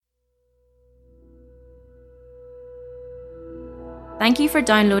Thank you for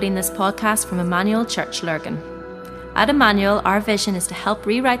downloading this podcast from Emmanuel Church Lurgan. At Emmanuel, our vision is to help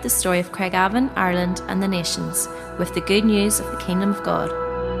rewrite the story of Craigavon, Ireland and the nations with the good news of the Kingdom of God.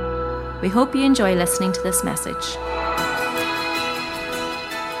 We hope you enjoy listening to this message.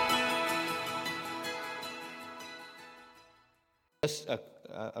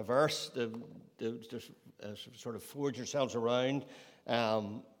 A verse to sort of forge yourselves around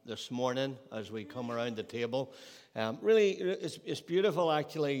this morning as we come around the table. Really, it's beautiful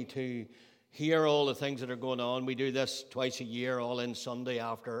actually to hear all the things that are going on. We do this twice a year, all in Sunday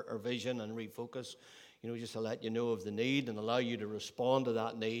after our vision and refocus, just to let you know of the need and allow you to respond to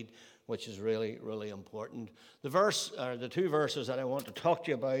that need, which is really, really important. The two verses that I want to talk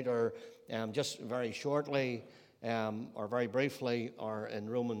to you about are just very shortly or very briefly are in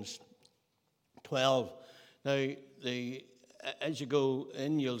Romans 12. Now, as you go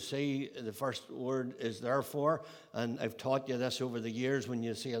in, you'll see the first word is therefore, and I've taught you this over the years. When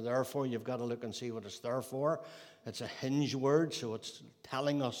you see a therefore, you've got to look and see what it's there for. It's a hinge word, so it's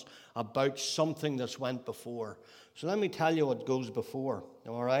telling us about something that's went before. So let me tell you what goes before,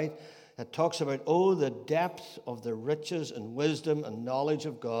 all right? It talks about, the depth of the riches and wisdom and knowledge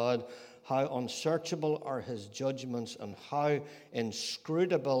of God, how unsearchable are his judgments and how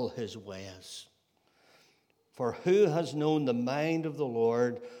inscrutable his ways. For who has known the mind of the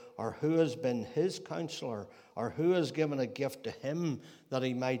Lord, or who has been his counselor, or who has given a gift to him that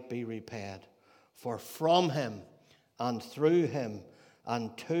he might be repaid? For from him and through him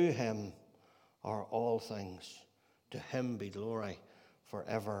and to him are all things. To him be glory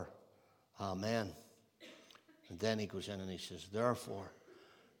forever. Amen. And then he goes in and he says, Therefore,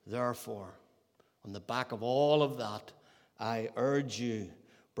 on the back of all of that, I urge you,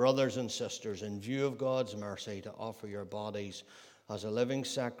 brothers and sisters, in view of God's mercy, to offer your bodies as a living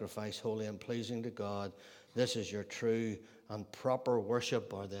sacrifice, holy and pleasing to God. This is your true and proper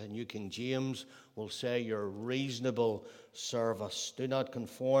worship, or the New King James will say your reasonable service. Do not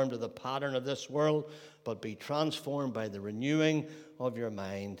conform to the pattern of this world, but be transformed by the renewing of your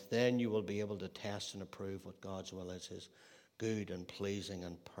mind. Then you will be able to test and approve what God's will is, his good and pleasing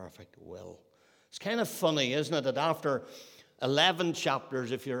and perfect will. It's kind of funny, isn't it, that after 11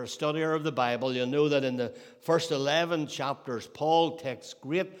 chapters, if you're a studier of the Bible, you'll know that in the first 11 chapters, Paul takes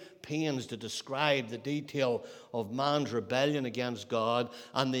great pains to describe the detail of man's rebellion against God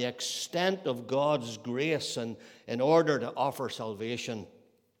and the extent of God's grace and in order to offer salvation.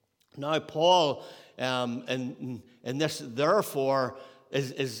 Now, Paul, in this therefore,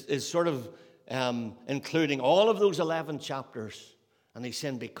 is sort of including all of those 11 chapters. And he's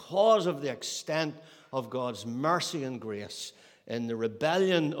saying, because of the extent of God's mercy and grace in the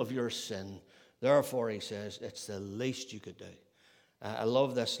rebellion of your sin, therefore, he says, it's the least you could do. I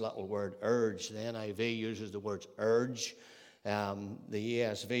love this little word, urge. The NIV uses the word urge. The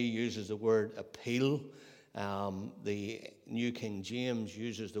ESV uses the word appeal. The New King James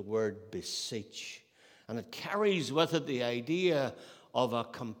uses the word beseech. And it carries with it the idea of a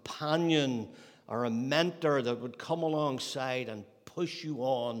companion or a mentor that would come alongside and push you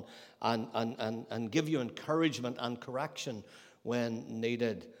on and give you encouragement and correction when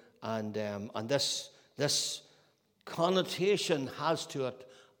needed. And this connotation has to it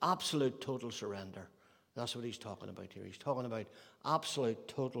absolute total surrender. That's what he's talking about here. He's talking about absolute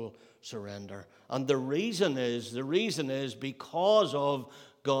total surrender. And the reason is because of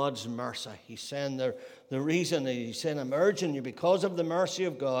God's mercy. He's saying I'm urging you because of the mercy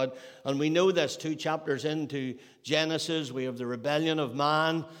of God. And we know this 2 chapters into Genesis. We have the rebellion of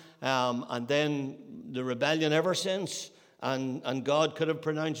man, and then the rebellion ever since. And God could have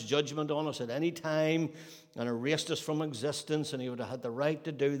pronounced judgment on us at any time and erased us from existence, and he would have had the right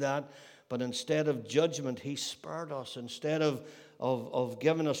to do that. But instead of judgment, he spared us. Instead of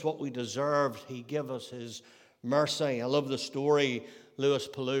giving us what we deserved, he gave us his mercy. I love the story Lewis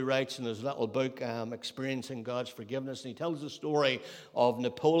Pellew writes in his little book, Experiencing God's Forgiveness. And he tells the story of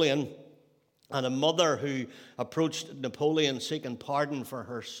Napoleon and a mother who approached Napoleon seeking pardon for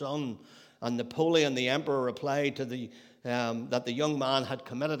her son. And Napoleon, the emperor, replied to that the young man had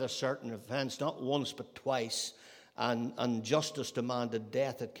committed a certain offense, not once but twice. And justice demanded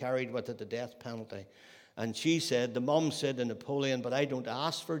death. It carried with it the death penalty. And the mom said to Napoleon, but I don't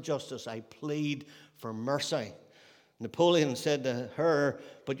ask for justice, I plead for mercy. Napoleon said to her,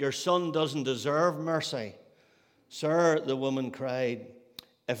 but your son doesn't deserve mercy. Sir, the woman cried,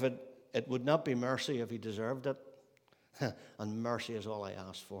 if it would not be mercy if he deserved it. And mercy is all I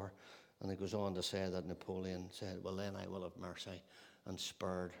ask for. And it goes on to say that Napoleon said, well, then I will have mercy, and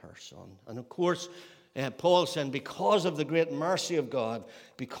spared her son. And of course, Paul saying, because of the great mercy of God,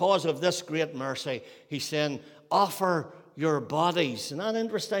 because of this great mercy, he's saying, offer your bodies. Isn't that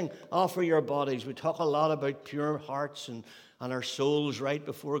interesting? Offer your bodies. We talk a lot about pure hearts and our souls right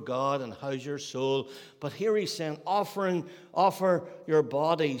before God and how's your soul. But here he's saying, offer your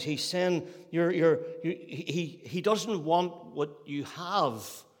bodies. He's saying he doesn't want what you have.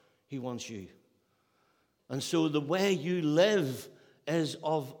 He wants you. And so the way you live is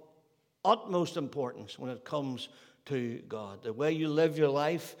of utmost importance when it comes to God. The way you live your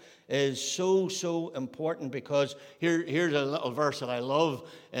life is so important, because here's a little verse that I love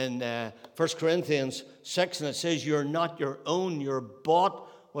in 1 Corinthians 6, and it says, you're not your own, you're bought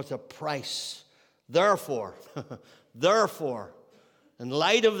with a price. Therefore, in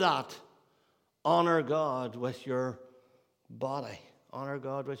light of that, honor God with your body. Honor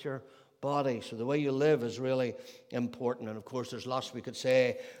God with your body. So the way you live is really important. And of course, there's lots we could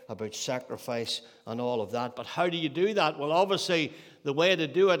say about sacrifice and all of that. But how do you do that? Well, obviously, the way to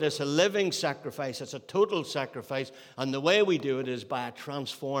do it is a living sacrifice. It's a total sacrifice. And the way we do it is by a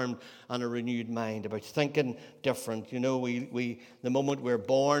transformed and a renewed mind, about thinking different. You know, the moment we're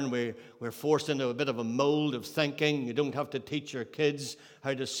born, we're forced into a bit of a mold of thinking. You don't have to teach your kids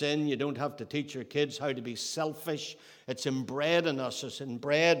how to sin. You don't have to teach your kids how to be selfish. It's inbred in us. It's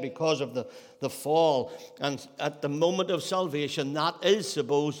inbred because of the fall. And at the moment of salvation, that is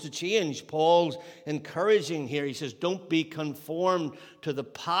supposed to change. Paul's encouraging here. He says, don't be conformed to the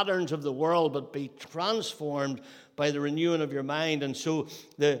patterns of the world, but be transformed by the renewing of your mind. And so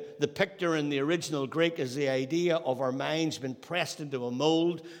the picture in the original Greek is the idea of our minds being pressed into a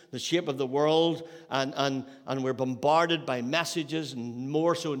mold, the shape of the world, and we're bombarded by messages, and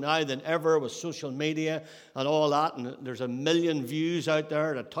more so now than ever with social media and all that. And there's a million views out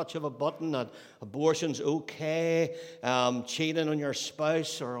there at a touch of a button that abortion's okay, cheating on your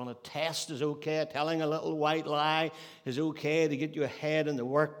spouse or on a test is okay, telling a little white lie is okay to get you ahead in the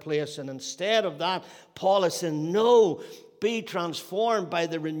workplace. And instead of that, Paul is saying, no, be transformed by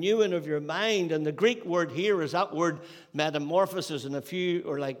the renewing of your mind. And the Greek word here is that word metamorphosis. And if you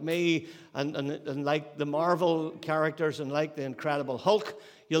are like me and like the Marvel characters and like the Incredible Hulk,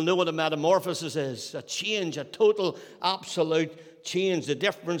 you'll know what a metamorphosis is. A change, a total, absolute change. The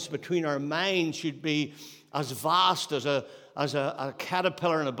difference between our minds should be as vast as a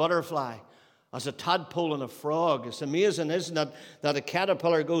caterpillar and a butterfly, as a tadpole and a frog. It's amazing, isn't it, that a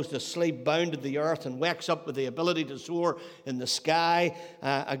caterpillar goes to sleep bound to the earth and wakes up with the ability to soar in the sky.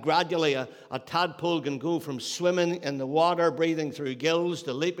 Gradually, a tadpole can go from swimming in the water, breathing through gills,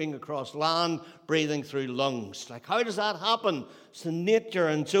 to leaping across land, breathing through lungs. Like, how does that happen? It's the nature.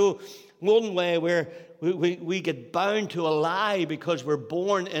 And so, one way we get bound to a lie because we're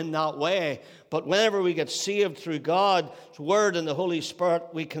born in that way. But whenever we get saved through God's Word and the Holy Spirit,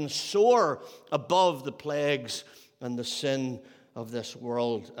 we can soar above the plagues and the sin of this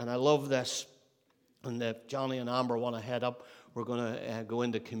world. And I love this. And if Johnny and Amber want to head up, we're going to go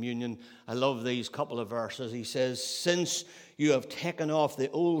into communion. I love these couple of verses. He says, since you have taken off the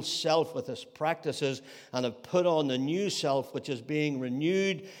old self with its practices and have put on the new self, which is being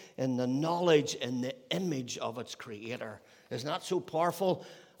renewed in the knowledge and the image of its creator. Isn't that so powerful?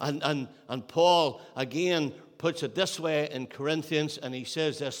 And Paul, again, puts it this way in Corinthians, and he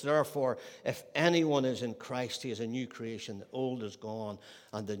says this, therefore, if anyone is in Christ, he is a new creation. The old is gone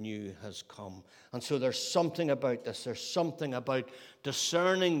and the new has come. And so there's something about this. There's something about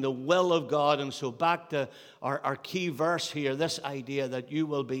discerning the will of God. And so back to our key verse here, this idea that you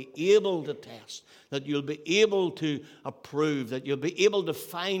will be able to test, that you'll be able to approve, that you'll be able to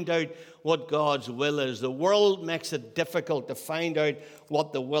find out what God's will is. The world makes it difficult to find out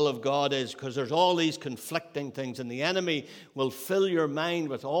what the will of God is because there's all these conflicting things, and the enemy will fill your mind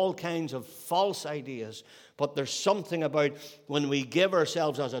with all kinds of false ideas. But there's something about when we give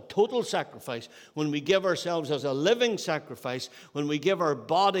ourselves as a total sacrifice, when we give ourselves as a living sacrifice, when we give our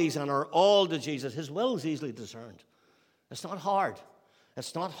bodies and our all to Jesus, his will is easily discerned. It's not hard.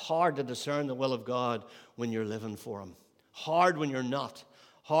 It's not hard to discern the will of God when you're living for him. Hard when you're not.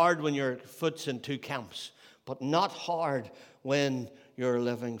 Hard when your foot's in two camps. But not hard when you're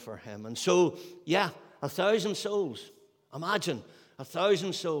living for him. And so, 1,000 souls. Imagine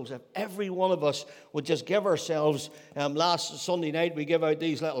 1,000 souls. If every one of us would just give ourselves. Last Sunday night we give out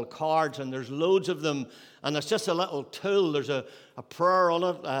these little cards, and there's loads of them. And it's just a little tool. There's a prayer on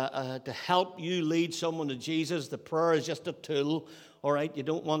it to help you lead someone to Jesus. The prayer is just a tool. All right, you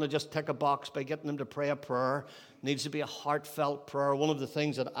don't want to just tick a box by getting them to pray a prayer. It needs to be a heartfelt prayer. One of the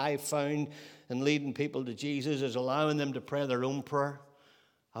things that I found in leading people to Jesus is allowing them to pray their own prayer.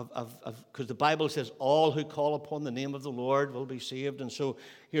 Because the Bible says all who call upon the name of the Lord will be saved. And so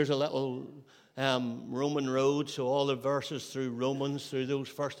here's a little Roman road. So all the verses through Romans, through those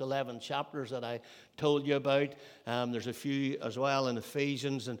first 11 chapters that I told you about. There's a few as well in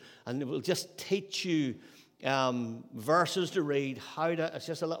Ephesians. And it will just teach you verses to read. It's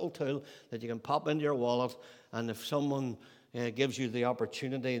just a little tool that you can pop into your wallet. And if someone gives you the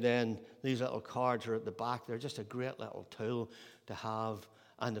opportunity, then these little cards are at the back. They're just a great little tool to have.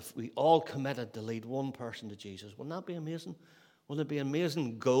 And if we all committed to lead one person to Jesus, wouldn't that be amazing? Wouldn't it be an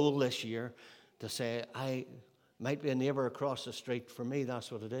amazing goal this year to say, I might be a neighbour across the street. For me,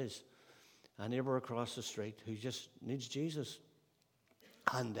 that's what it is. A neighbour across the street who just needs Jesus.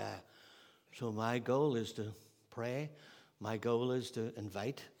 And so my goal is to pray. My goal is to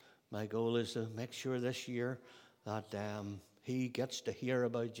invite. My goal is to make sure this year that he gets to hear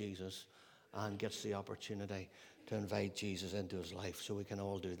about Jesus and gets the opportunity to invite Jesus into his life, so we can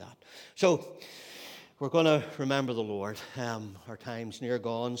all do that. So we're going to remember the Lord. Our time's near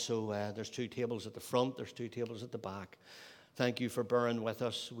gone, so there's 2 tables at the front, there's 2 tables at the back. Thank you for bearing with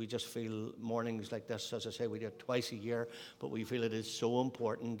us. We just feel mornings like this, as I say, we do it twice a year, but we feel it is so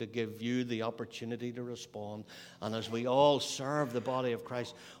important to give you the opportunity to respond. And as we all serve the body of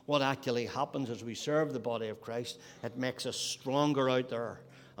Christ, what actually happens as we serve the body of Christ, it makes us stronger out there.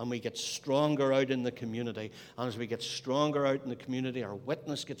 And we get stronger out in the community. And as we get stronger out in the community, our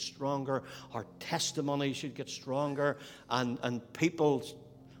witness gets stronger, our testimony should get stronger, and people,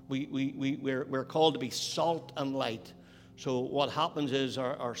 we're called to be salt and light. So what happens is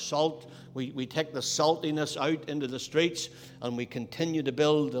our salt, we take the saltiness out into the streets, and we continue to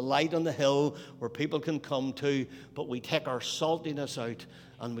build the light on the hill where people can come to, but we take our saltiness out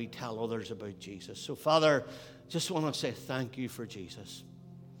and we tell others about Jesus. So Father, just want to say thank you for Jesus.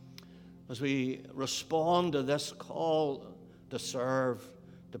 As we respond to this call to serve,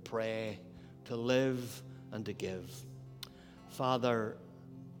 to pray, to live, and to give. Father,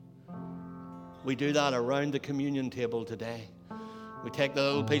 we do that around the communion table today. We take the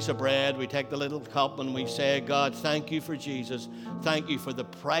little piece of bread, we take the little cup, and we say, God, thank you for Jesus. Thank you for the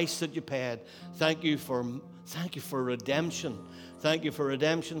price that you paid. Thank you for redemption. Thank you for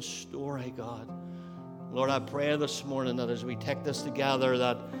redemption story, God. Lord, I pray this morning that as we take this together,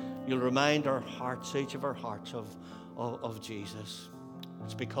 that you'll remind our hearts, each of our hearts, of Jesus.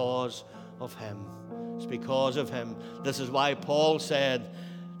 It's because of him. It's because of him. This is why Paul said,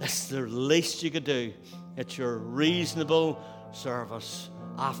 it's the least you could do. It's your reasonable service.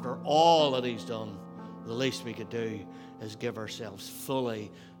 After all that he's done, the least we could do is give ourselves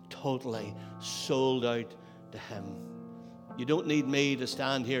fully, totally, sold out to him. You don't need me to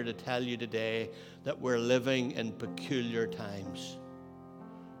stand here to tell you today that we're living in peculiar times.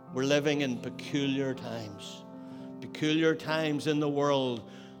 We're living in peculiar times. Peculiar times in the world.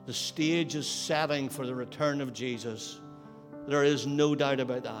 The stage is setting for the return of Jesus. There is no doubt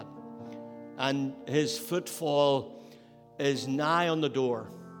about that. And his footfall is nigh on the door.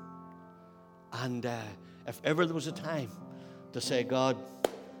 And if ever there was a time to say, God,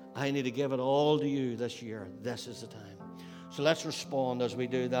 I need to give it all to you this year, this is the time. So let's respond as we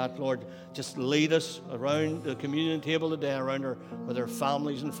do that. Lord, just lead us around the communion table today, with our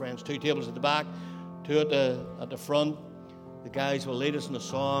families and friends. 2 tables at the back, 2 at the front. The guys will lead us in a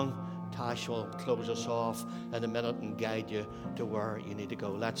song. Tash will close us off in a minute and guide you to where you need to go.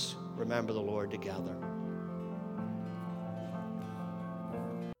 Let's remember the Lord together.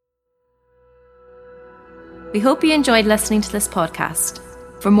 We hope you enjoyed listening to this podcast.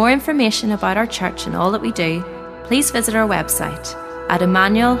 For more information about our church and all that we do, please visit our website at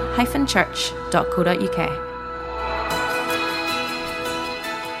emmanuel-church.co.uk.